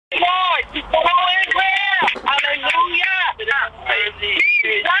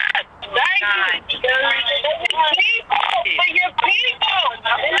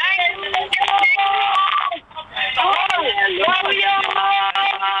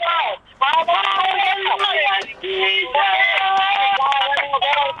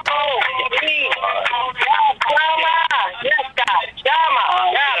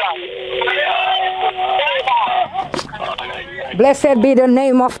Blessed be the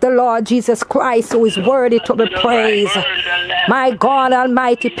name of the Lord Jesus Christ, who is worthy to be praised. My God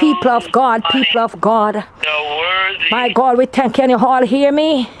Almighty, people of God, people of God. My God, we thank you. Can you all hear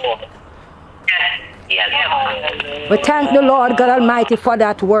me? We thank the Lord God Almighty for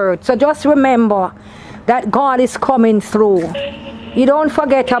that word. So just remember that God is coming through. He don't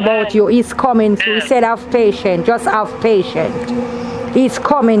forget about you. He's coming through. He said have patience. Just have patience. He's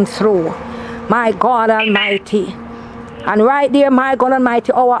coming through. My God Almighty. And right there, my God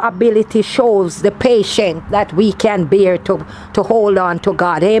Almighty, our ability shows the patience that we can bear to hold on to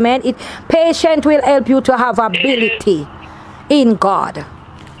God. Amen. Patience will help you to have ability in God.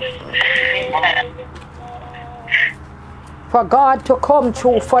 For God to come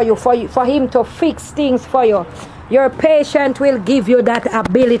through for you, for Him to fix things for you. Your patience will give you that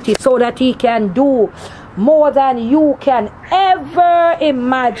ability so that He can do more than you can ever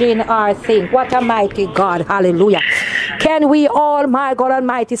imagine or think. What a mighty God. Hallelujah. Can we all, my God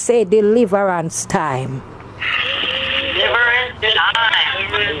Almighty, say deliverance time? Deliverance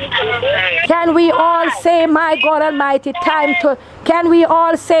time. Can we all say, my God Almighty, can we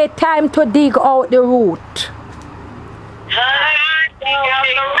all say time to dig out the root?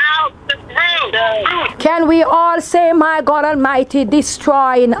 Can we all say, my God Almighty,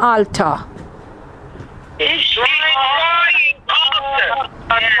 destroying altar?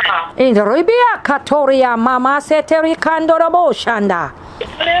 In Ribia Katoria Mama Seteri Kandorabo Shanda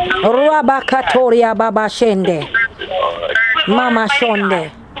Raba Katoria Baba Shende Mama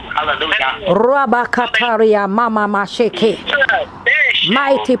Shonde Raba Kataria Mama Masheke.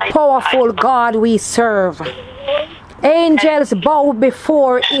 Mighty powerful God we serve. Angels bow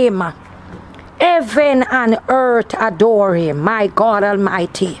before Him. Heaven and earth adore Him. My God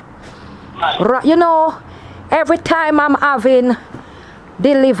Almighty. You know, every time I'm having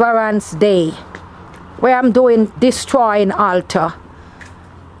Deliverance Day, where I'm doing destroying altar,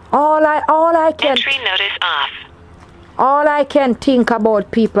 all I can entry notice off. All I can think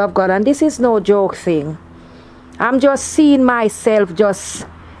about, people of God, and this is no joke thing. I'm just seeing myself just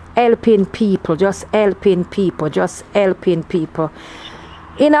helping people, just helping people, just helping people.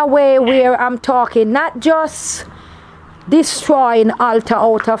 In a way where I'm talking not just destroying altar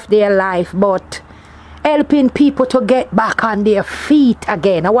out of their life, but helping people to get back on their feet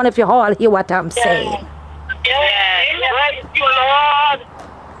again. I wonder if you all hear what I'm saying.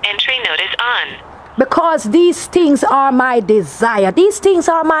 Entry notice on. Because these things are my desire. These things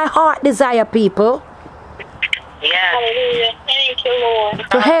are my heart desire, people. Hallelujah. Thank you,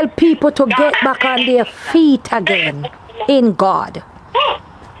 Lord. To help people to get back on their feet again in God.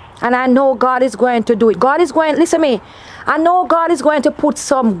 And I know God is going to do it. God is going, listen to me. I know God is going to put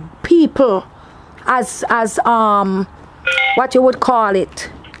some people as what you would call it,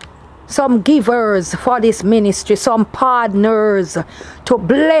 some givers for this ministry, some partners to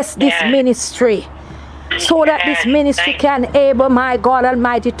bless this ministry, so that this ministry can able, my God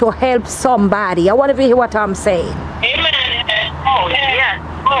Almighty, to help somebody. I want to hear what I'm saying. Amen. Oh, yes,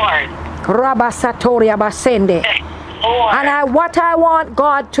 Lord. Rabba Satoria Basende. And what I want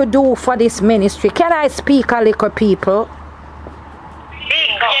God to do for this ministry. Can I speak a little, people?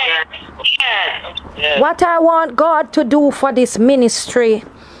 Yes. What I want God to do for this ministry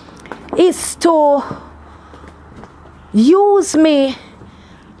is to use me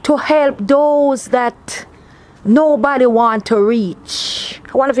to help those that nobody want to reach.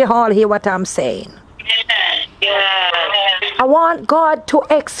 I wonder if you all hear what I'm saying. I want God to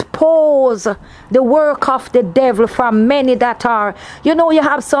expose the work of the devil from many that are, you know, you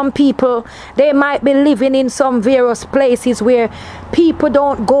have some people, they might be living in some various places where people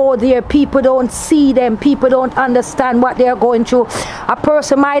don't go there, people don't see them, people don't understand what they're going through. A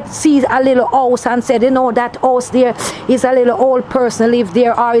person might see a little house and say, you know, that house there is a little old person live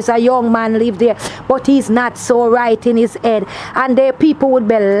there, or is a young man live there, but he's not so right in his head. And there people would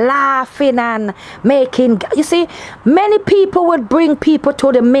be laughing and making, you see, many people would bring people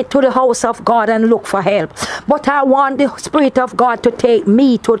to the house of God and look for help. But I want the Spirit of God to take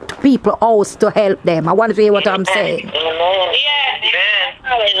me to people's house to help them. I want to hear what I'm saying.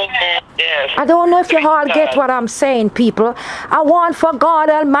 I don't know if you all get what I'm saying, people. I want for God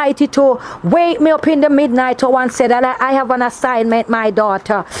Almighty to wake me up in the midnight hour and say that I have an assignment, my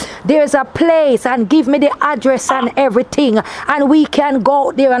daughter. There's a place, and give me the address and everything, and we can go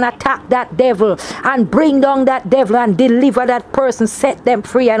out there and attack that devil and bring down that devil and deliver that person, set them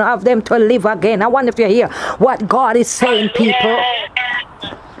free and have them to live again. I wonder if you hear what God is saying, people.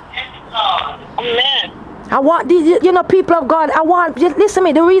 Amen. I want these, you know, people of God, I want, listen to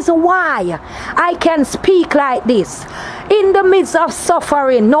me, the reason why I can speak like this, in the midst of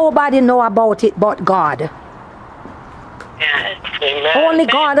suffering, nobody know about it but God. Amen. Only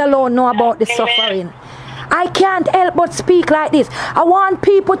God alone know about the suffering. I can't help but speak like this. I want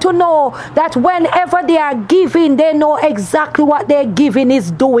people to know that whenever they are giving, they know exactly what they're giving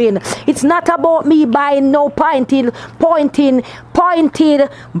is doing. It's not about me buying no pointed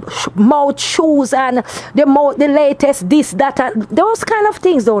mouth shoes and the latest this, that, and those kind of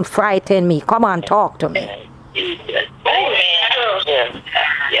things don't frighten me. Come on, talk to me.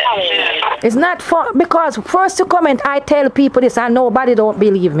 It's not fun because first to comment, I tell people this and nobody don't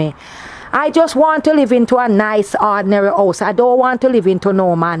believe me. I just want to live into a nice ordinary house. I don't want to live into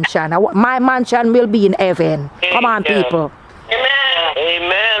no mansion. My mansion will be in heaven. Come on, people.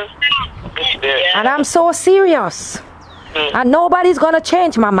 Amen. And I'm so serious. And nobody's going to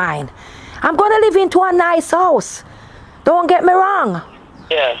change my mind. I'm going to live into a nice house. Don't get me wrong.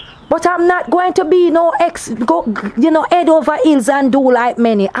 Yes. But I'm not going to be head over heels and do like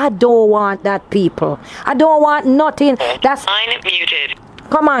many. I don't want that, people. I don't want nothing that's... Line muted.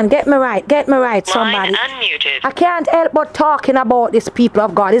 Come on, get me right, somebody. Line unmuted. I can't help but talking about this people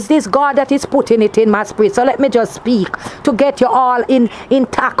of God. It's this God that is putting it in my spirit. So let me just speak to get you all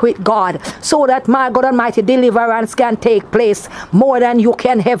intact with God, so that my God Almighty deliverance can take place more than you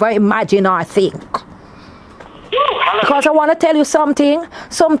can ever imagine or think. Because I want to tell you something.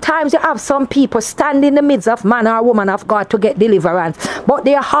 Sometimes you have some people stand in the midst of man or woman of God to get deliverance, but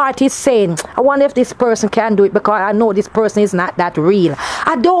their heart is saying, I wonder if this person can do it because I know this person is not that real.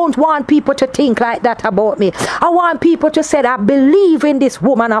 I don't want people to think like that about me. I want people to say, I believe in this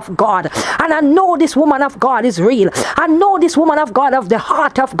woman of God, and I know this woman of God is real. I know this woman of God of the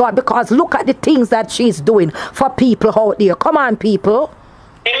heart of God, because look at the things that she's doing for people out there. Come on, people.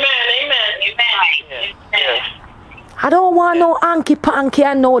 Amen. Yes. I don't want no hanky-panky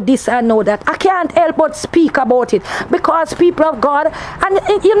and no this and no that. I can't help but speak about it because people of God, and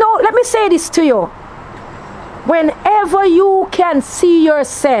you know, let me say this to you. Whenever you can see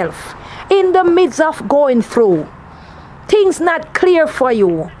yourself in the midst of going through, things not clear for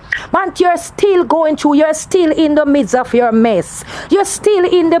you, but you're still going through, you're still in the midst of your mess, you're still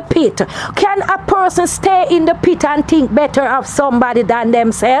in the pit. Can a person stay in the pit and think better of somebody than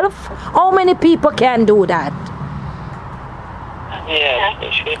themselves? How many people can do that?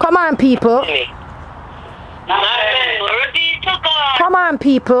 Yes. Come on, people. Come on,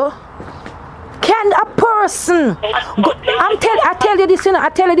 people. Can a person I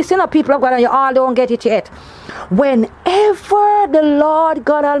tell you this, people of God, and you all don't get it yet. Whenever the Lord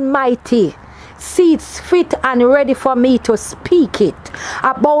God Almighty sees fit and ready for me to speak it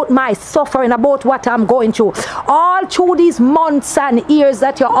about my suffering, about what I'm going through, all through these months and years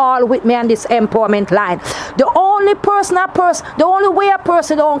that you're all with me on this empowerment line, the only way a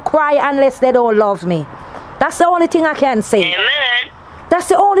person don't cry unless they don't love me. That's the only thing I can say. Amen. That's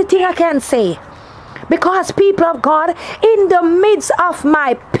the only thing I can say. Because people of God, in the midst of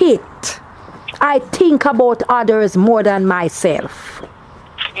my pit, I think about others more than myself.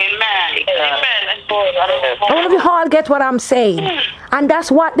 Amen. All of you all get what I'm saying. And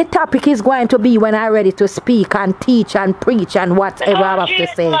that's what the topic is going to be when I'm ready to speak and teach and preach and whatever I have to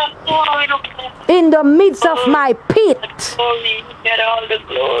say. In the midst of my pit,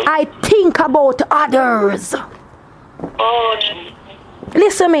 I think about others.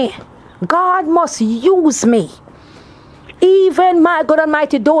 Listen to me. God must use me. Even, my God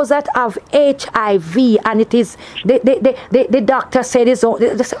Almighty, those that have HIV, and it is, the doctor said,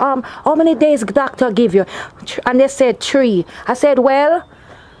 how many days doctor give you? And they said 3. I said, well,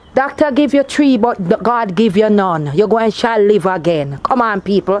 doctor give you 3, but God give you none. You go and shall live again. Come on,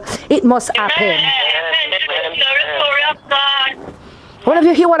 people. It must happen. One of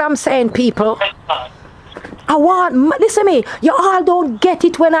you hear what I'm saying, people? Listen to me, you all don't get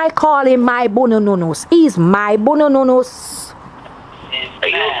it when I call him my bonononus. He's my bonononus.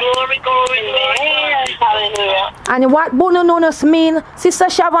 And what bonononus mean? Sister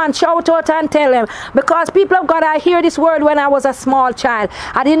Shavan, shout out and tell them. Because people of God, I hear this word when I was a small child.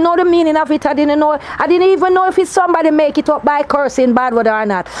 I didn't know the meaning of it. I didn't even know if it's somebody make it up by cursing bad word or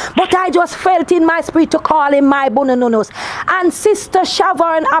not. But I just felt in my spirit to call him my bonononus. And Sister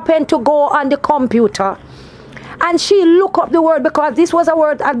Shavan happened to go on the computer. And she looked up the word, because this was a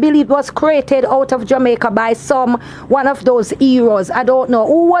word I believe was created out of Jamaica by one of those heroes. I don't know.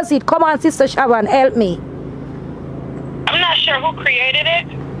 Who was it? Come on, Sister Sharon, help me. I'm not sure who created it,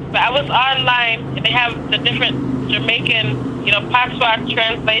 but I was online and they have the different Jamaican, patois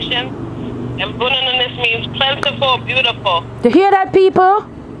translations. And Bunununus means plentiful, beautiful. You hear that, people?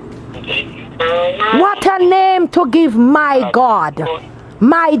 What a name to give my God,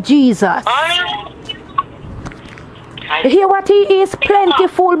 my Jesus. You hear what he is?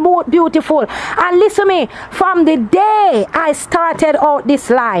 Plentiful, beautiful. And listen to me, from the day I started out this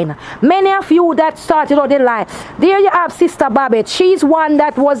line, many of you that started out the line, there you have Sister Babette. She's one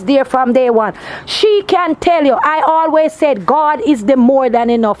that was there from day one. She can tell you, I always said God is the more than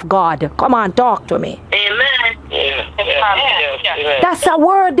enough God. Come on, talk to me. Amen. That's a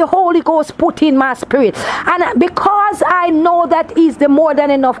word the Holy Ghost put in my spirit. And because I know that he's the more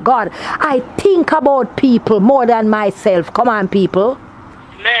than enough God, I think about people more than myself. Come on, people.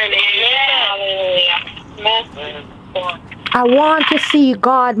 Amen. I want to see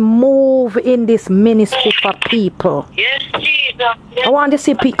God move in this ministry for people. Yes, Jesus. I want to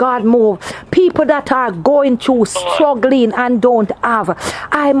see God move. People that are going through, struggling and don't have.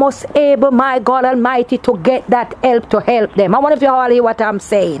 I must able, my God Almighty, to get that help to help them. I wonder if you all hear what I'm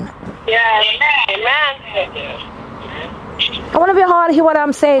saying. Yeah. Amen. I wonder if you all hear what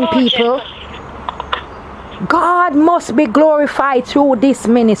I'm saying, people. God must be glorified through this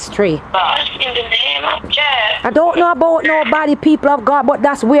ministry. In the name of Jesus. I don't know about nobody, people of God, but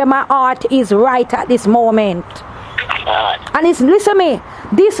that's where my heart is right at this moment. And it's, listen to me,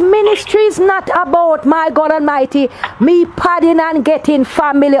 this ministry is not about, my God Almighty, me padding and getting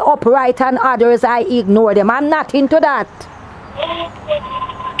family upright and others I ignore them. I'm not into that.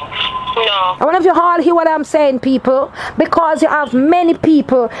 No. I wonder if you all hear what I'm saying, people, because you have many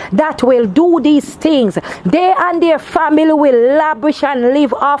people that will do these things. They and their family will lavish and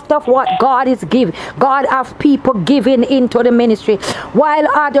live after what God is giving. God have people giving into the ministry while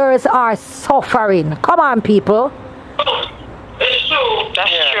others are suffering. Come on, people. It's true.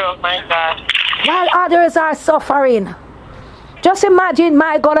 That's true, my God. While others are suffering. Just imagine,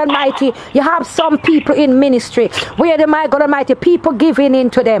 my God Almighty, you have some people in ministry where the, my God Almighty, people giving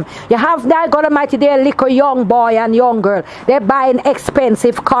into them. You have, my God Almighty, their little young boy and young girl. They're buying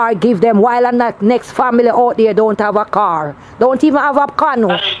expensive car, give them, while the next family out there don't have a car. Don't even have a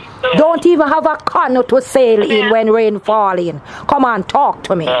canoe. Don't even have a canoe to sail in when rain falling. Come on, talk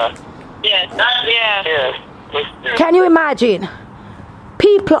to me. Yes. Can you imagine?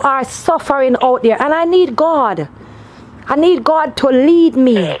 People are suffering out there, and I need God. I need God to lead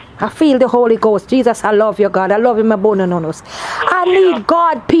me. I feel the Holy Ghost. Jesus, I love you, God. I love you, my bonononos. I need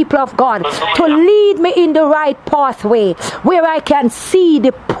God, people of God, to lead me in the right pathway where I can see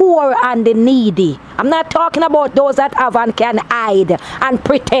the poor and the needy. I'm not talking about those that have and can hide and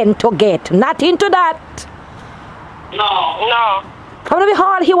pretend to get. Not into that. No. How do we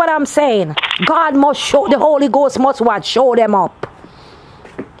all hear what I'm saying? God must show, the Holy Ghost must what? Show them up.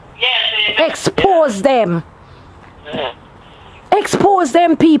 Yes. Expose them. Expose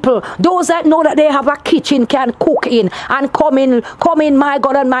them, people. Those that know that they have a kitchen can cook in and come in, my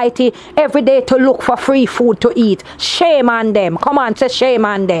God Almighty, every day to look for free food to eat. Shame on them. Come on, say shame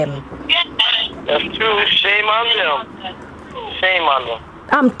on them. That's true. Shame on them. Shame on them.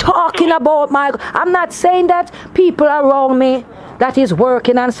 I'm talking about I'm not saying that people around me that is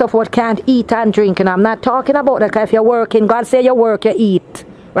working and so forth can't eat and drink. And I'm not talking about that. If you're working, God say you work, you eat.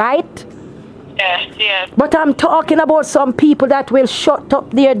 Right? Yes. But I'm talking about some people that will shut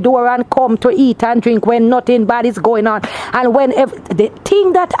up their door and come to eat and drink when nothing bad is going on. And the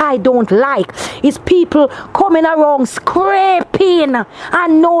thing that I don't like is people coming around scraping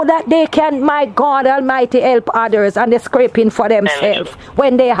and know that they can, my God Almighty, help others, and they're scraping for themselves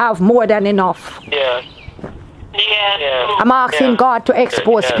when they have more than enough. Yeah. I'm asking God to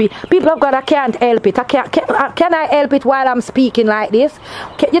expose people. People of God, I can't help it. Can I help it while I'm speaking like this?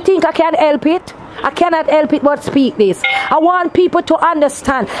 You think I can help it? I cannot help it but speak this. I want people to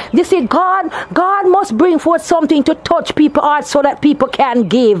understand. You see, God must bring forth something to touch people's hearts so that people can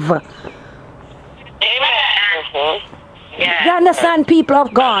give. Amen. Yeah. You understand, people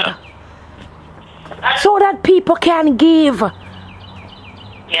of God? So that people can give.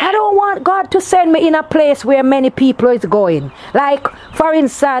 I don't want God to send me in a place where many people is going. Like, for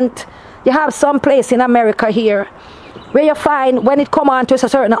instance, you have some place in America here where you find when it come on to a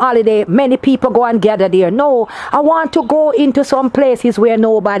certain holiday, many people go and gather there. No, I want to go into some places where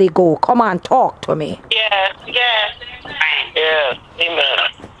nobody go. Come on, talk to me. Yes. Amen.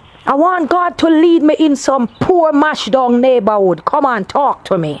 I want God to lead me in some poor, mashed down neighborhood. Come on, talk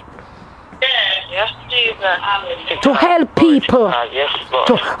to me. Yes, Jesus. To help people. Yes,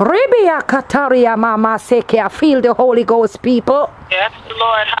 Lord. I feel the Holy Ghost, people. Yes,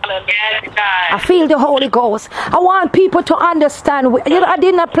 Lord. Hallelujah. I feel the Holy Ghost. I want people to understand. I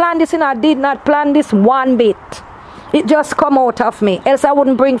did not plan this, and I did not plan this one bit. It just come out of me. Else I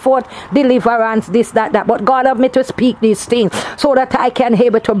wouldn't bring forth deliverance, this, that. But God have me to speak these things so that I can be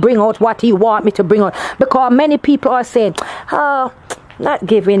able to bring out what He want me to bring out. Because many people are saying, oh, not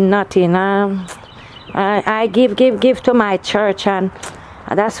giving nothing. I give to my church, and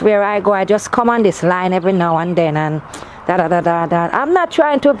that's where I go. I just come on this line every now and then, and da. I'm not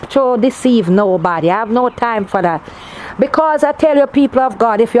trying to deceive nobody. I have no time for that. Because I tell you, people of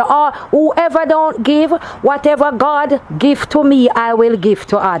God, if you are, whoever don't give, whatever God give to me, I will give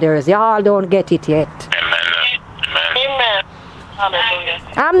to others. You all don't get it yet. Amen. Hallelujah.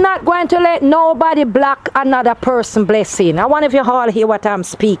 I'm not going to let nobody block another person's blessing. I want if you all hear what I'm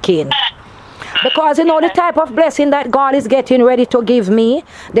speaking. Because you know the type of blessing that God is getting ready to give me,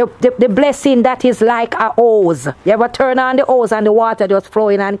 the blessing that is like a hose. You ever turn on the hose and the water just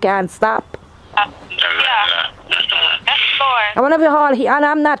flowing and can't stop? Yeah. That's Lord. I want to be all here, and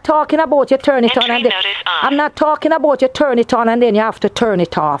I'm not talking about you turn it on and then, I'm not talking about you turn it on and then you have to turn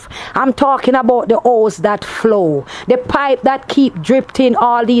it off. I'm talking about the hose that flow, the pipe that keep dripping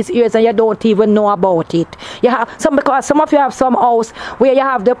all these years and you don't even know about it. You have some, because some of you have some house where you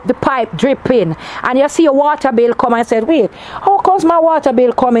have the pipe dripping and you see a water bill come and say, wait, how comes my water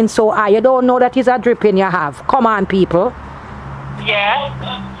bill coming so high? You don't know that it's a dripping you have. Come on, people. Yeah.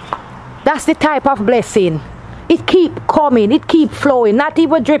 That's the type of blessing. It keep coming, it keep flowing, not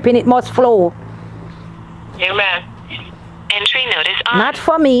even dripping, it must flow. Amen. Entry notice on. Not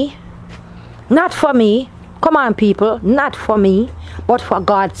for me. Not for me. Come on, people. Not for me, but for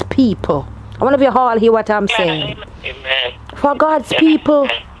God's people. I want to you all hear what I'm saying. Amen. For God's people.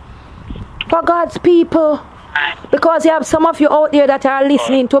 For God's people. Because you have some of you out there that are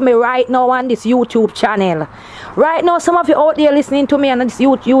listening to me right now on this YouTube channel. Right now, some of you out there listening to me on this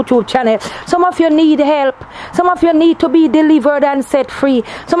YouTube channel. Some of you need help. Some of you need to be delivered and set free.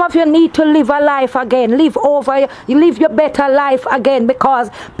 Some of you need to live a life again. Live your better life again, because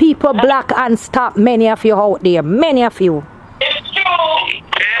people block and stop many of you out there. Many of you. It's true.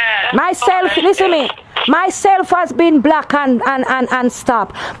 Myself, listen to me. Myself has been black and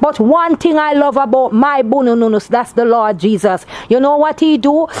stop. But one thing I love about my bunununus, that's the Lord Jesus. You know what he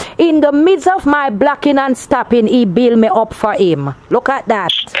do? In the midst of my blacking and stopping, he build me up for him. Look at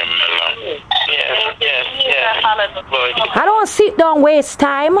that. Yes. I don't sit down waste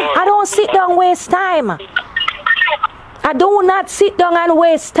time. I don't sit down waste time. I do not sit down and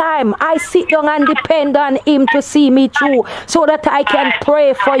waste time. I sit down and depend on him to see me through so that I can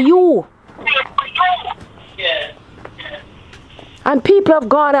pray for you. And people of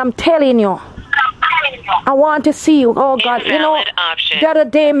God, I'm telling you, I want to see you. Oh God, you know, the other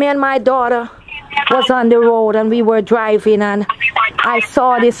day me and my daughter was on the road and we were driving and I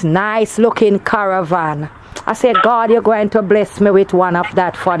saw this nice looking caravan. I said, God, you're going to bless me with one of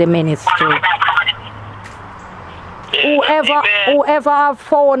that for the ministry. Whoever have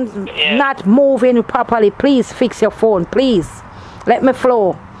phone not moving properly, please fix your phone, please. Let me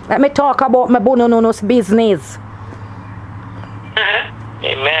flow. Let me talk about my bunununus business.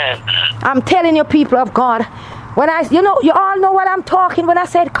 Amen. I'm telling you, people of God, when you all know what I'm talking when I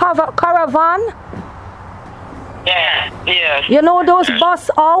said caravan. Yes. You know those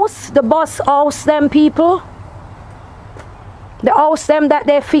the bus house, them people. The house them that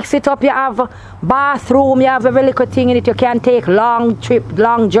they fix it up. You have bathroom, you have every little thing in it. You can take long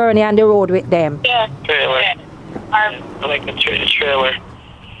journey on the road with them. Yeah. Trailer. I like the trailer.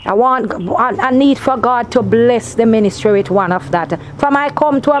 I need for God to bless the ministry with one of that. From I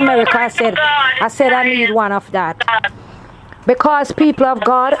come to America, I said I need one of that. Because people of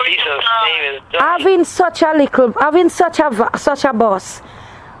God, having such a bus,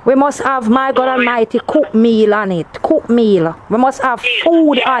 we must have, my God Almighty, cook meal on it. Cook meal. We must have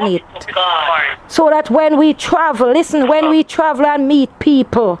food on it. So that when we travel, when we travel and meet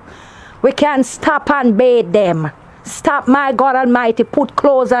people, we can stop and bathe them. Stop, my God Almighty, put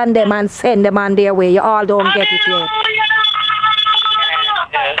clothes on them and send them on their way. You all don't get it yet.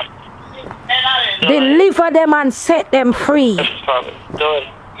 Deliver them and set them free.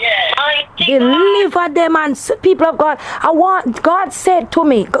 Deliver them and people of God. God said to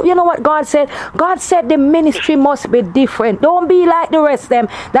me, you know what God said? God said the ministry must be different. Don't be like the rest of them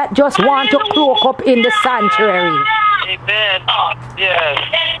that just want to cloak up in the sanctuary. Amen.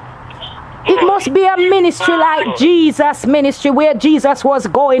 Yes. It must be a ministry like Jesus' ministry, where Jesus was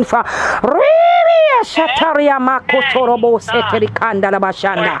going for.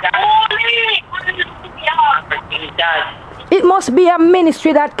 It must be a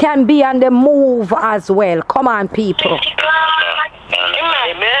ministry that can be on the move as well. Come on, people.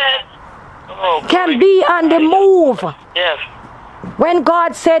 Amen. Can be on the move. Yes. When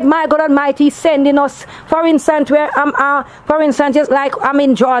God said, my God Almighty, He's sending us, for instance, just like I'm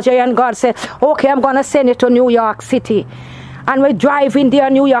in Georgia and God said, okay, I'm going to send you to New York City. And we're driving there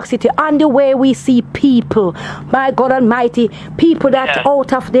in New York City. On the way we see people, my God Almighty, people that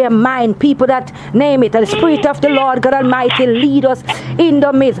out of their mind, people that name it, and the Spirit of the Lord God Almighty lead us in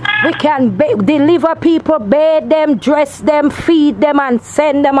the midst. We can deliver people, bathe them, dress them, feed them, and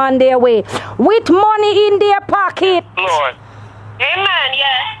send them on their way with money in their pocket. Lord. Amen,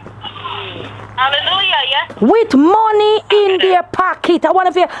 yes. Hallelujah, yes. With money in their pocket. I want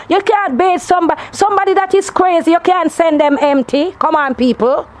to feel you can't bathe somebody that is crazy. You can't send them empty. Come on,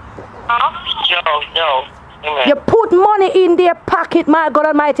 people. No. Amen. You put money in their pocket, my God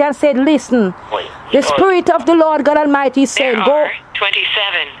Almighty, and said, listen, the Spirit of the Lord God Almighty is saying, go.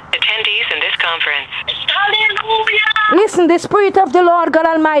 27 attendees in this conference. Hallelujah. Listen, the Spirit of the Lord God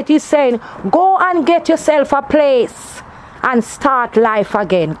Almighty is saying, go and get yourself a place and start life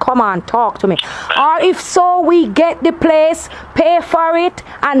again. Come on, talk to me. Or if so, we get the place, pay for it,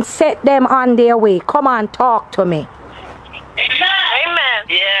 and set them on their way. Come on, talk to me. Amen.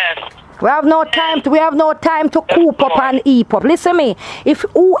 Yes. We have no time to coop up and eat up. Listen me. If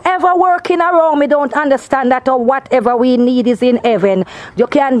whoever working around me don't understand that or whatever we need is in heaven, you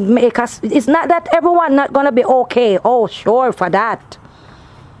can make us. It's not that everyone not gonna be okay. Oh, sure for that.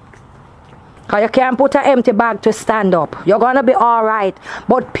 Because you can't put an empty bag to stand up. You're going to be all right.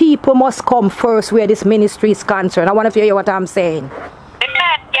 But people must come first where this ministry is concerned. I want to hear what I'm saying.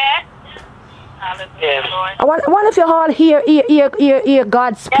 Yes. Hallelujah, Lord. I want if you all hear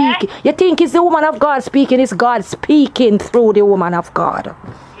God speaking. Yes. You think it's the woman of God speaking. It's God speaking through the woman of God.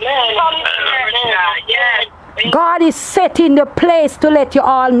 Yes. God is setting the place to let you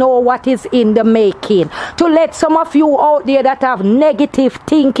all know what is in the making. To let some of you out there that have negative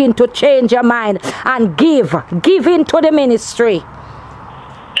thinking to change your mind and give into the ministry.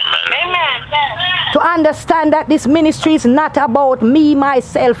 Amen. To understand that this ministry is not about me,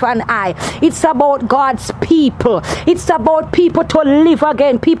 myself, and I. It's about God's people. It's about people to live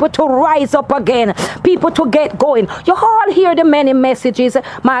again, people to rise up again, people to get going. You all hear the many messages,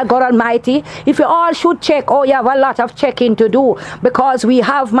 my God Almighty. If you all should check, you have a lot of checking to do, because we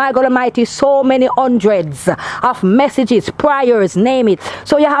have, my God Almighty, so many hundreds of messages, prayers, name it.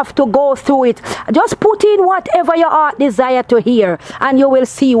 So you have to go through it. Just put in whatever your heart desire to hear, and you will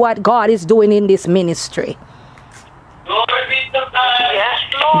see what God is doing in this ministry.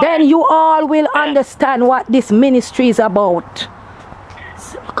 Then you all will understand what this ministry is about.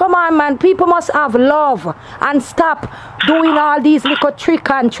 Come on, man. People must have love and stop doing all these little trick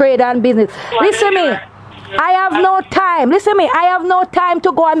and trade and business. Listen me. I have no time. Listen me. I have no time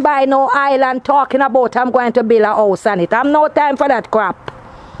to go and buy no island talking about I'm going to build a house on it. I have no time for that crap.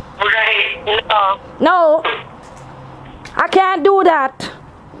 No. I can't do that.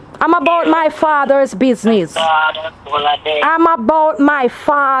 I'm about my Father's business. I'm about my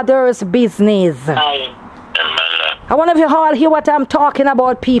Father's business. I want you all hear what I'm talking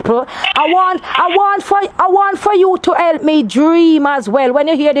about, people. I want for you to help me dream as well. When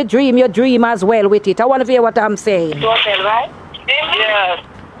you hear the dream, you dream as well with it. I want to hear what I'm saying. Right? Yes.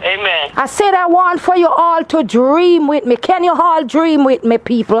 Amen. I said I want for you all to dream with me. Can you all dream with me,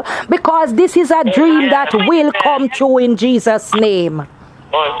 people? Because this is a dream that will come true in Jesus' name.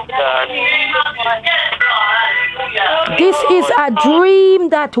 This is a dream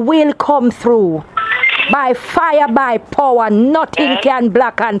that will come through. By fire, by power, nothing can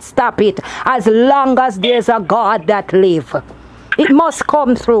block and stop it as long as there's a God that lives. It must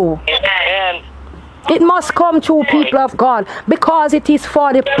come through. It must come through, people of God, because it is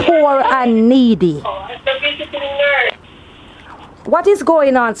for the poor and needy. What is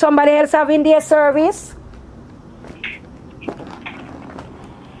going on? Somebody else having their service?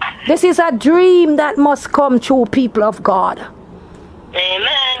 This is a dream that must come true, people of God.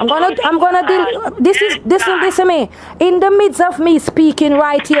 Amen. Listen me. In the midst of me speaking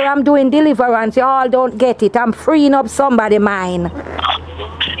right here, I'm doing deliverance. You all don't get it. I'm freeing up somebody's mind. Amen.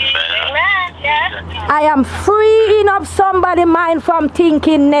 Yes. I am freeing up somebody's mind from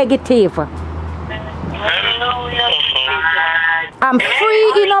thinking negative. I'm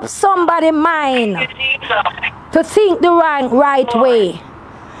freeing up somebody's mind to think the right way.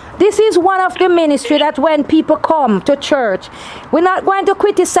 This is one of the ministry that when people come to church, we're not going to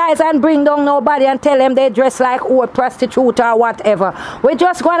criticize and bring down nobody and tell them they dress like old prostitute or whatever. We're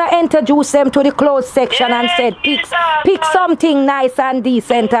just going to introduce them to the clothes section and say, pick something nice and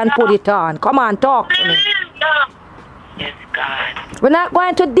decent and put it on. Come on, talk to me. Yes, God. We're not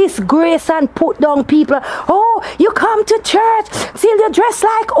going to disgrace and put down people. Oh, you come to church, still you dress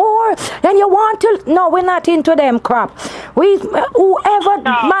like whore, and you want to... No, we're not into them crap.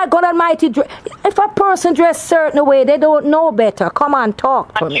 My God Almighty, if a person dress certain way, they don't know better. Come on,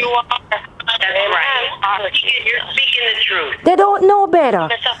 talk to me. That's right. You're speaking the truth. They don't know better.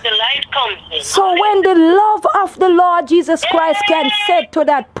 Because the light comes in. So when the love of the Lord Jesus Christ can say to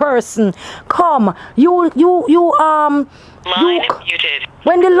that person, come, Mine muted.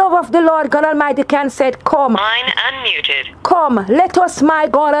 when the love of the Lord God Almighty can say, come, Mine unmuted. come, let us, my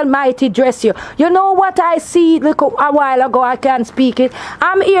God Almighty, dress you. You know what I see look, a while ago, I can't speak it.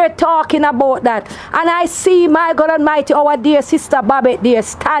 I'm here talking about that. And I see, my God Almighty, our dear sister Babette there,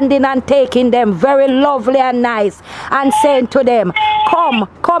 standing and taking them very lovely and nice. And saying to them, come,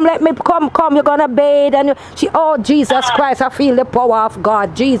 let me, come, you're going to bathe. And she, oh, Jesus Christ, I feel the power of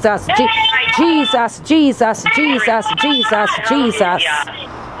God. Jesus.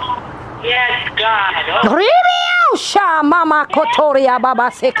 Yes, God. Ribia sha mama kotoria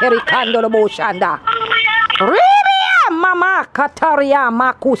baba sekeri kando boshanda. Ribia mama kataria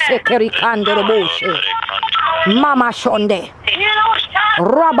maku sekeri kando boshe. Mama shonde.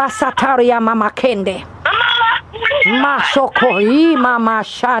 Raba sataria mama kende. Masokori mama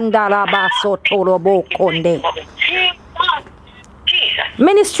shanda raba sotoro bokonde.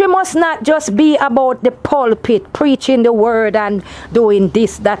 Ministry must not just be about the pulpit, preaching the word and doing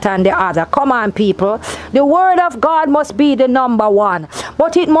this, that, and the other. Come on, people. The word of God must be the number one.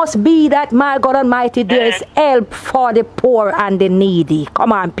 But it must be that, my God Almighty, there is help for the poor and the needy.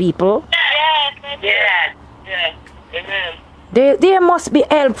 Come on, people. Yes. Amen. There must be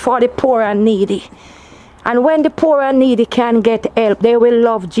help for the poor and needy. And when the poor and needy can get help, they will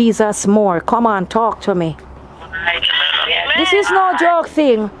love Jesus more. Come on, talk to me. This is no joke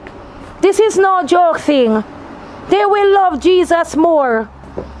thing. This is no joke thing. They will love Jesus more.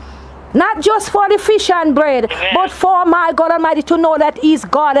 Not just for the fish and bread, but for my God Almighty to know that He's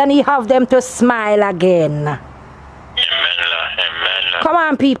God and He have them to smile again. Amen. Come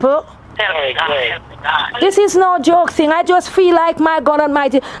on, people. This is no joke thing. I just feel like, my God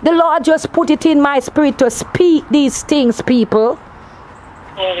Almighty, the Lord just put it in my spirit to speak these things, people.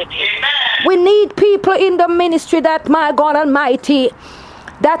 We need people in the ministry that, my God Almighty,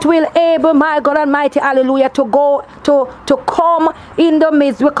 that will able, my God Almighty, hallelujah, to go to come in the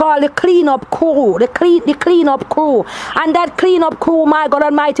midst. We call the clean-up crew, the clean-up crew. And that clean-up crew, my God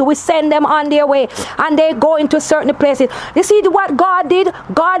Almighty, we send them on their way and they go into certain places. You see what God did?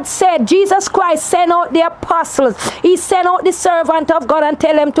 God said, Jesus Christ sent out the apostles. He sent out the servant of God and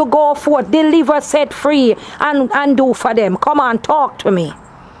tell them to go forth, deliver, set free, and do for them. Come on, talk to me.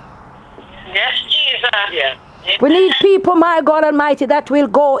 Yes, Jesus. Yeah. We need people, my God Almighty, that will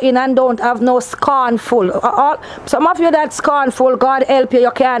go in and don't have no scornful. Some of you that scornful, God help you,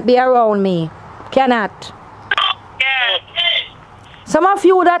 you can't be around me. Cannot. Some of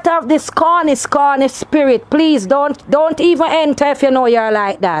you that have this scorny spirit, please don't even enter if you know you're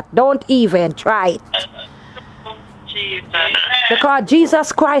like that. Don't even try it. Jesus. Because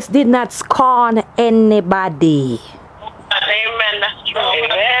Jesus Christ did not scorn anybody. Amen. That's true.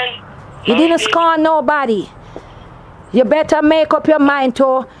 Amen. He didn't scorn nobody. You better make up your mind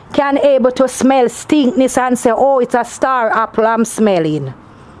to can able to smell stinkness and say, oh, it's a star apple I'm smelling.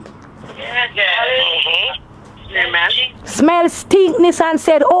 Amen. Smell stinkness and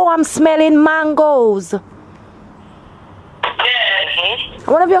said, oh, I'm smelling mangoes.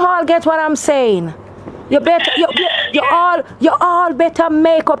 One of you all get what I'm saying? You better, you all better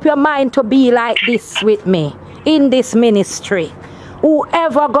make up your mind to be like this with me in this ministry.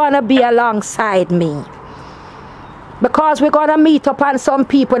 Whoever gonna be alongside me. Because we're going to meet upon some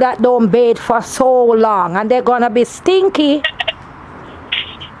people that don't bathe for so long. And they're going to be stinky.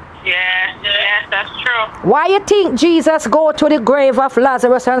 Yes, that's true. Why you think Jesus go to the grave of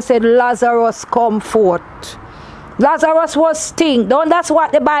Lazarus and said, Lazarus, come forth? Lazarus was stink. Don't that's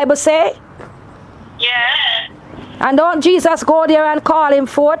what the Bible say? Yeah. And don't Jesus go there and call him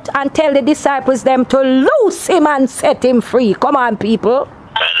forth and tell the disciples them to loose him and set him free? Come on, people.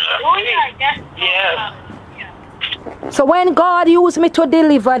 Yes. So when God used me to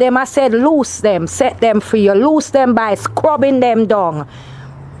deliver them, I said, loose them, set them free. You loose them by scrubbing them down,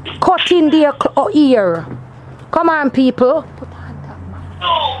 cutting their ear. Come on, people.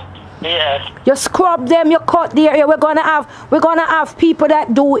 Yes. You scrub them, you cut their ear. We're gonna have people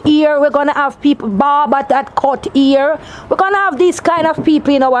that do ear. We're gonna have people barber that cut ear. We're gonna have these kind of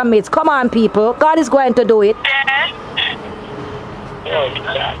people in our midst. Come on, people. God is going to do it.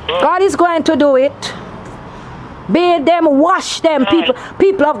 God is going to do it. Bathe them, wash them,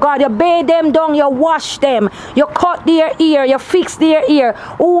 people of God. You bathe them down, you wash them, you cut their ear, you fix their ear.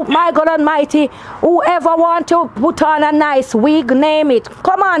 Oh my God Almighty, whoever want to put on a nice wig, name it.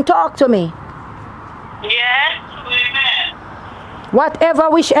 Come on, talk to me. Yes. Whatever,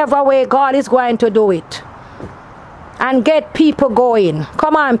 whichever way, God is going to do it. and get people going.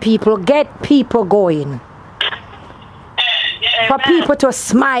 Come on, people, get people going. For people to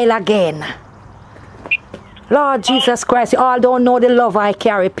smile again. Lord Jesus Christ, you all don't know the love I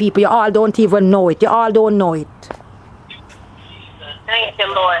carry, people. You all don't even know it. You all don't know it. Thank you,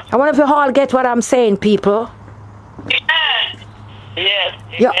 Lord. I wonder if you all get what I'm saying, people. Yes.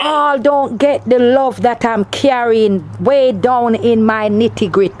 You all don't get the love that I'm carrying way down in my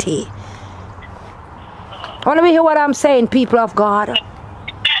nitty-gritty. I want to hear what I'm saying, people of God.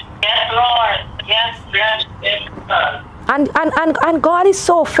 Yes, Lord. Yes. And God is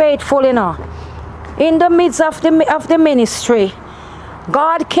so faithful, you know. In the midst of the ministry,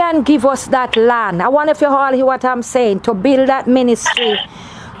 God can give us that land. I wonder if you all hear what I'm saying. To build that ministry,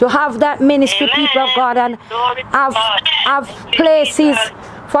 to have that ministry, Amen. people of God, and have places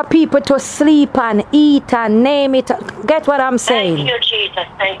for people to sleep and eat and name it. Get what I'm saying? Thank you, Jesus.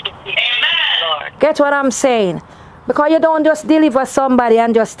 Thank you, Jesus. Amen, Lord. Get what I'm saying? Because you don't just deliver somebody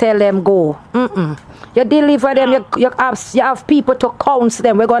and just tell them go. You deliver them, you have people to counsel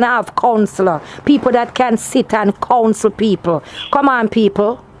them. We're going to have counselor. People that can sit and counsel people. Come on,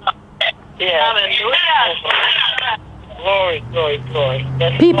 people. Yeah. Glory, glory, glory.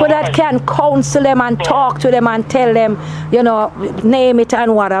 Yes, People Lord. that can counsel them and talk to them and tell them, you know, name it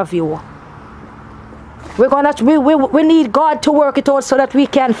and what have you. We need God to work it out so that we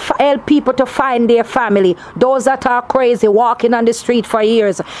can help people to find their family. Those that are crazy, walking on the street for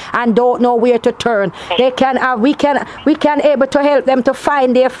years and don't know where to turn. We can able to help them to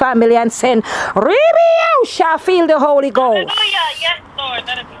find their family and send, you shall feel the Holy Ghost. Hallelujah. Yes, Lord.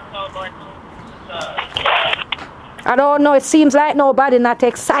 That is so, Lord. I don't know, it seems like nobody not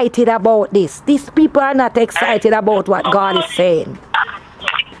excited about this. These people are not excited about what God is saying.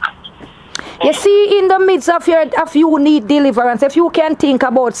 You see, in the midst of you need deliverance, if you can think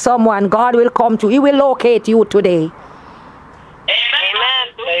about someone, God will come to you. He will locate you today. Amen.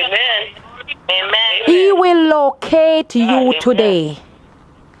 Amen. Amen. He will locate you today.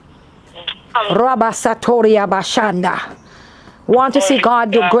 Rabasatoria Bashanda. Want to see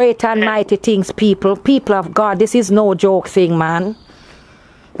God do great and mighty things, people. People of God, this is no joke thing, man.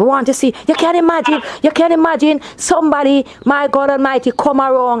 We want to see, you can imagine somebody, my God Almighty, come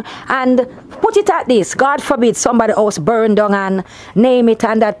around and put it at this. God forbid somebody else burned down and name it,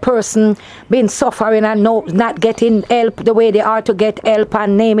 and that person been suffering and not getting help the way they are to get help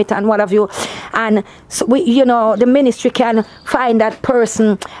and name it and what have you. And so we, you know, the ministry can find that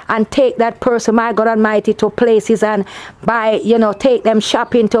person and take that person, my God Almighty, to places and buy, you know, take them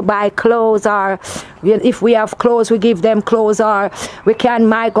shopping to buy clothes, or if we have clothes, we give them clothes, or we can,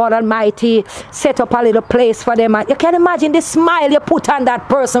 my God Almighty, set up a little place for them. You can imagine the smile you put on that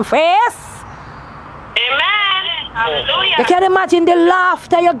person's face. Amen. Hallelujah. You can imagine the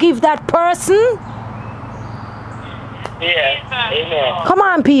laughter you give that person. Yeah. Amen. Come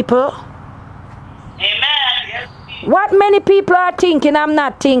on, people. Amen. What many people are thinking, I'm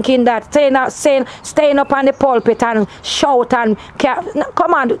not thinking that. Staying up on the pulpit and shout and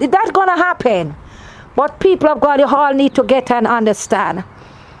come on, that's gonna happen. But people of God, you all need to get and understand.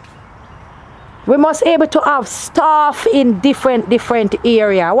 We must be able to have staff in different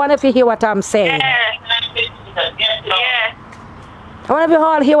area. I wonder if you hear what I'm saying. Yes. I wonder if you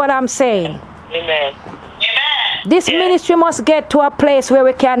all hear what I'm saying. Amen. This ministry must get to a place where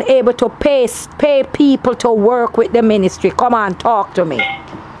we can able to pay people to work with the ministry. Come on, talk to me. Yes.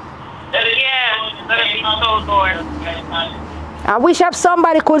 Let it be so, Lord. I wish if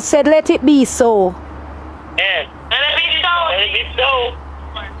somebody could say, let it be so. Yes. Let it be so. Let it be so.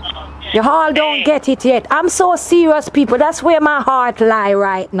 You all don't get it yet. I'm so serious, people. That's where my heart lie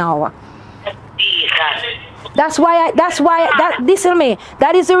right now. Listen to me.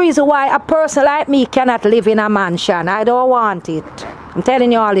 That is the reason why a person like me cannot live in a mansion. I don't want it. I'm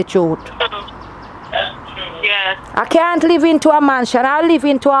telling you all the truth. Yes. I can't live into a mansion. I live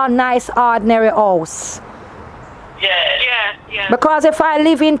into a nice ordinary house. Yes. Because if I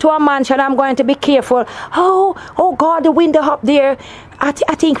live into a mansion, I'm going to be careful. Oh God, the window up there. I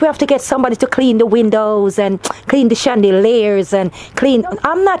think we have to get somebody to clean the windows and clean the chandeliers and clean.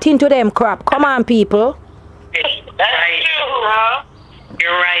 I'm not into them crap. Come on, people. That's right.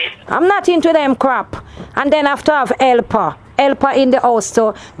 You're right. I'm not into them crap. And then I have to have helper in the house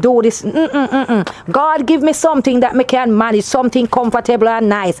to do this. God give me something that me can manage, something comfortable and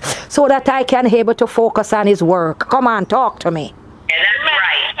nice, so that I can be able to focus on His work. Come on, talk to me. Yeah, that's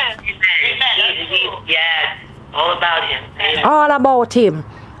right. Amen. Yes. All about Him. Amen. All about Him.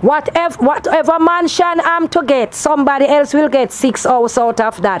 Whatever mansion I'm to get, somebody else will get 6 hours out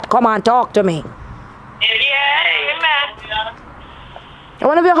of that. Come on, talk to me. Yeah. Amen. I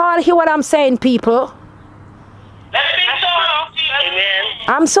want to be all hear what I'm saying, people. Let it be so. Amen.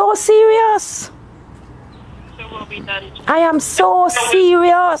 I'm so serious. So will be done. I am so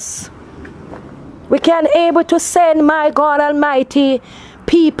serious. We can able to send, my God Almighty,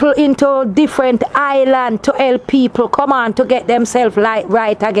 people into different islands to help people come on to get themselves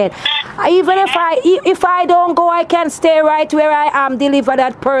right again. Even if I don't go, I can stay right where I am, deliver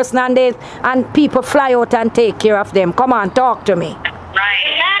that person, and people fly out and take care of them. Come on, talk to me.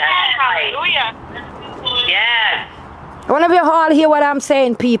 Right. Hallelujah. Yes. I want to all hear what I'm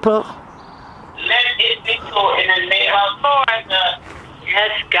saying, people. Let it be so in the name of Lord.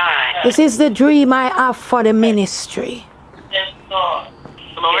 Yes, God. This is the dream I have for the ministry. Yes, Lord.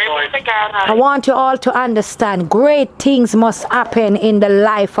 Glory be to God. I want you all to understand great things must happen in the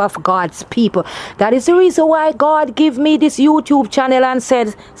life of God's people. That is the reason why God gave me this YouTube channel and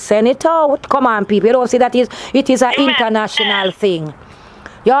said, send it out. Come on, people. You don't see that it is an international thing.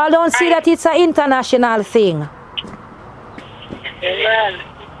 Y'all don't see that it's an international thing. Amen.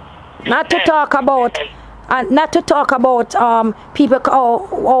 Not to talk about people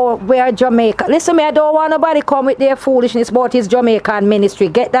where Jamaica. Listen, me, I don't want nobody come with their foolishness about his Jamaican ministry.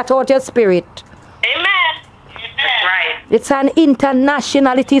 Get that out of your spirit. Amen. That's right. It's an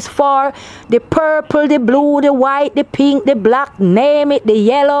international. It is for the purple, the blue, the white, the pink, the black. Name it, the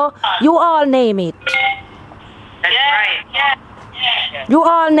yellow. You all name it. That's right. Yes. You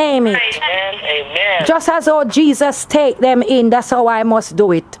all name it. Amen. Just as how Jesus take them in, that's how I must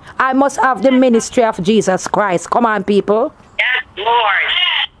do it. I must have the ministry of Jesus Christ. Come on, people. Yes, Lord.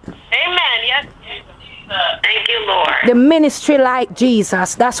 Amen. Yes. Thank you, Lord. The ministry like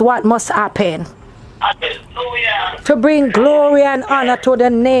Jesus. That's what must happen. Hallelujah. To bring glory and honor to the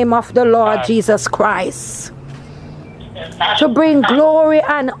name of the Lord Jesus Christ. To bring glory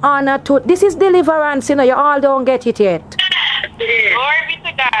and honor to... This is deliverance, you know. You all don't get it yet. Glory be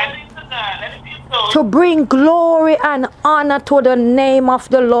to God. To bring glory and honor to the name of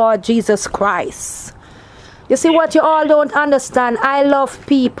the Lord Jesus Christ. You see what you all don't understand? I love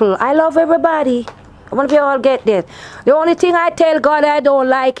people. I love everybody. I want if you all get this. The only thing I tell God I don't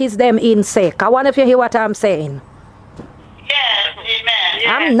like is them insect. I want if you hear what I'm saying. Yes, amen.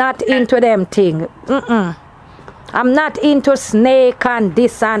 I'm not into them thing. I'm not into snake and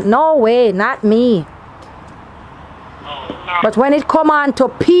this and... No way, not me. But when it come on to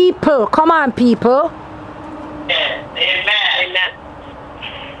people, come on, people. Yes, amen.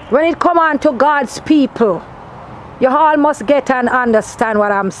 When it come on to God's people, you all must get and understand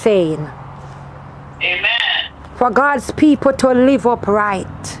what I'm saying. Amen. For God's people to live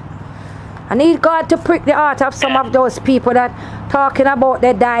upright. I need God to prick the heart of some of those people that talking about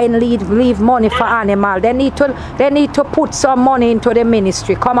they dying, leave money for animal. They need to put some money into the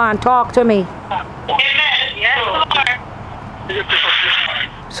ministry. Come on, talk to me. Amen. Yes, Lord.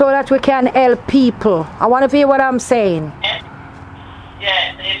 So that we can help people. I want to hear what I'm saying. Yes,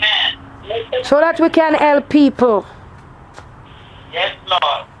 amen. So that we can help people. Yes,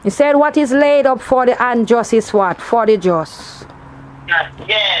 Lord. He said what is laid up for the unjust is what? For the just.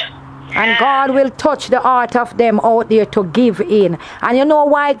 Yes. And God will touch the heart of them out there to give in. And you know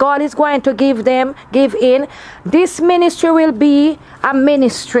why God is going to give in? This ministry will be a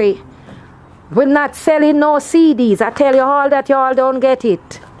ministry. We're not selling no CDs. I tell you all that you all don't get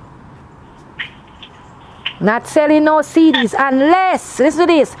it. Not selling no CDs unless, listen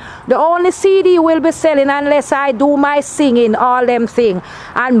to this, the only CD will be selling unless I do my singing, all them things,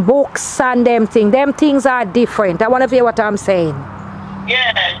 and books and them things. Them things are different. I want to hear what I'm saying.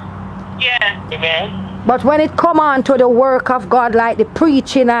 Yes. Yes. Amen. But when it come on to the work of God, like the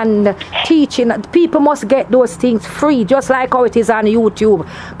preaching and teaching, people must get those things free, just like how it is on YouTube.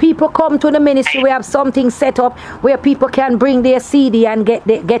 People come to the ministry, we have something set up where people can bring their CD and get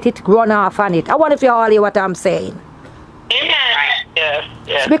it run off on it. I wonder if you all hear what I'm saying. Amen. Yes.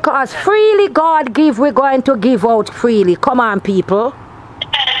 Yes. Because freely God give, we're going to give out freely. Come on, people.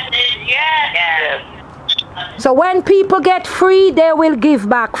 Yes. Yes. So when people get free, they will give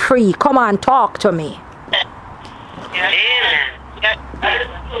back free. Come on, talk to me. Amen.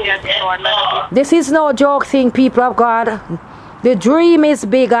 This is no joke thing, people of God. The dream is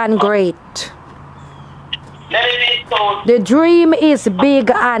big and great. Let it be so. The dream is big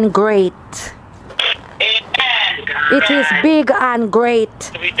and great. Amen. It is big and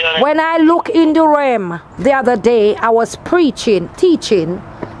great. When I look in the realm the other day, I was teaching.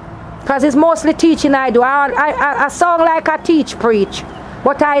 Because it's mostly teaching I do. I sound like I teach, preach.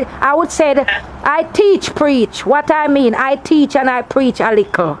 But I would say that I teach, preach. What I mean, I teach and I preach a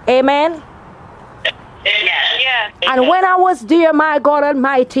little. Amen? Yes. And when I was there, my God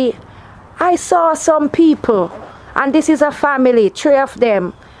Almighty, I saw some people. And this is a family, 3 of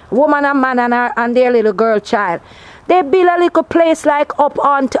them. woman and man and their little girl child. They build a little place like up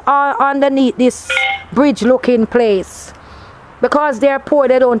underneath this bridge looking place. Because they're poor,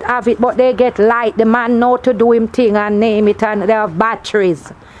 they don't have it, but they get light. The man know to do him thing and name it, and they have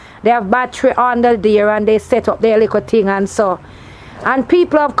batteries. They have battery under there, and they set up their little thing and so. And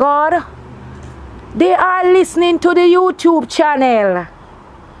people of God, they are listening to the YouTube channel.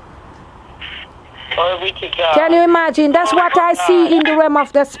 Can you imagine? That's what I see in the realm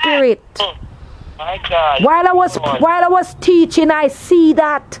of the spirit. My God. While I was teaching, I see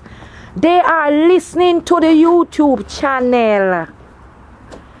that they are listening to the YouTube channel.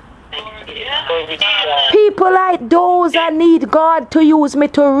 People like those that need God to use me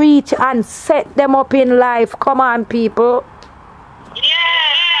to reach and set them up in life. Come on, people.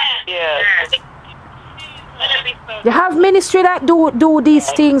 Yes. You have ministry that do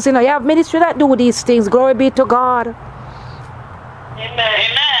these things, you know. You have ministry that do these things. Glory be to God.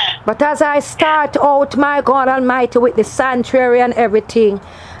 Amen. But as I start out, my God Almighty, with the sanctuary and everything,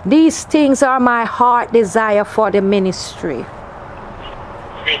 these things are my heart desire for the ministry.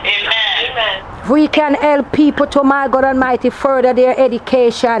 Amen. We can help people to, my God Almighty, further their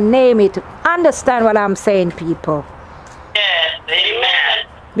education, name it. Understand what I'm saying, people? Yes. Amen.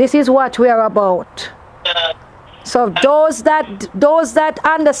 This is what we are about. So those that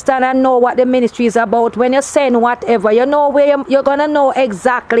understand and know what the ministry is about, when you're saying whatever, you know where you're gonna know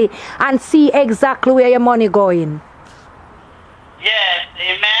exactly and see exactly where your money going. Yes.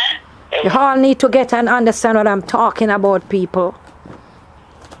 Amen. You all need to get and understand what I'm talking about, people.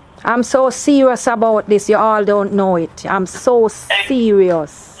 I'm so serious about this. You all don't know it. I'm so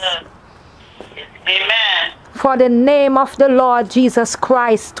serious. Amen. For the name of the Lord Jesus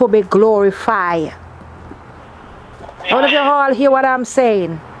Christ to be glorified. How do you all hear what I'm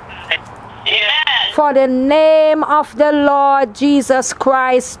saying? Amen. For the name of the Lord Jesus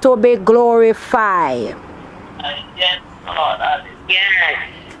Christ to be glorified. Yes, Lord. Yes.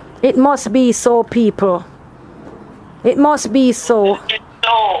 It must be so, people. It must be so.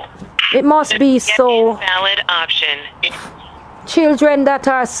 So, It must be so. Valid option. Children that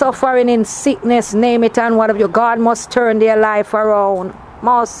are suffering in sickness, name it and whatever, God must turn their life around.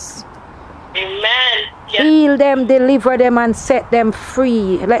 Must. amen. Yes. Heal them, deliver them, and set them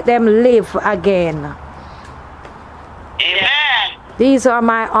free. Let them live again. Amen. These are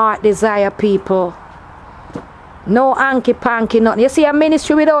my heart desire, people. No hanky-panky, nothing. You see, a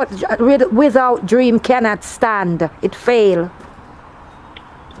ministry without dream cannot stand. It fail.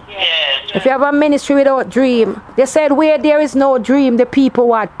 Yes. If you have a ministry without dream, they said where there is no dream, the people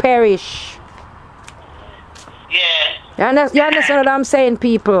would perish. Yes. You understand what I'm saying,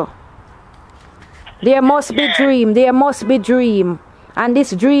 people? There must be dream. There must be dream. And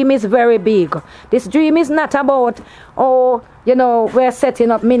this dream is very big. This dream is not about, oh, you know, we're setting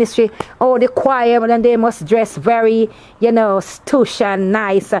up ministry. Oh, the choir, and they must dress very, you know, stush and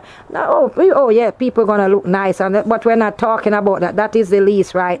nice. No, oh yeah, people going to look nice. But we're not talking about that. That is the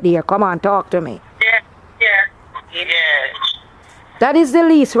least right there. Come on, talk to me. Yes. Yes. Yes. That is the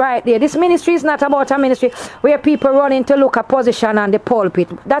least right there. This ministry is not about a ministry where people run in to look a position on the pulpit.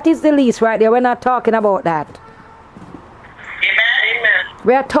 That is the least right there. We're not talking about that. Amen. Amen.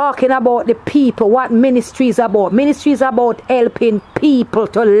 We are talking about the people, what ministry is about. Ministry is about helping people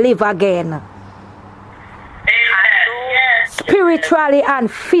to live again. Amen. Yes. Spiritually and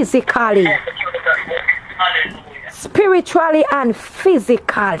physically. Hallelujah. Spiritually and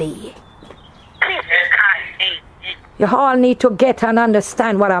physically. You all need to get and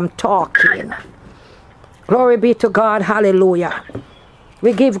understand what I'm talking. Glory be to God. Hallelujah.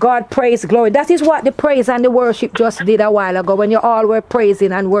 We give God praise, glory. That is what the praise and the worship just did a while ago when you all were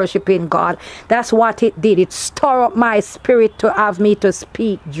praising and worshiping God. That's what it did. It stirred up my spirit to have me to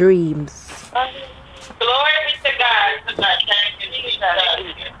speak dreams. Glory be to God. Thank you, Jesus.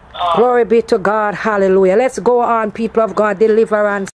 Glory be to God. Hallelujah. Let's go on, people of God. Deliverance.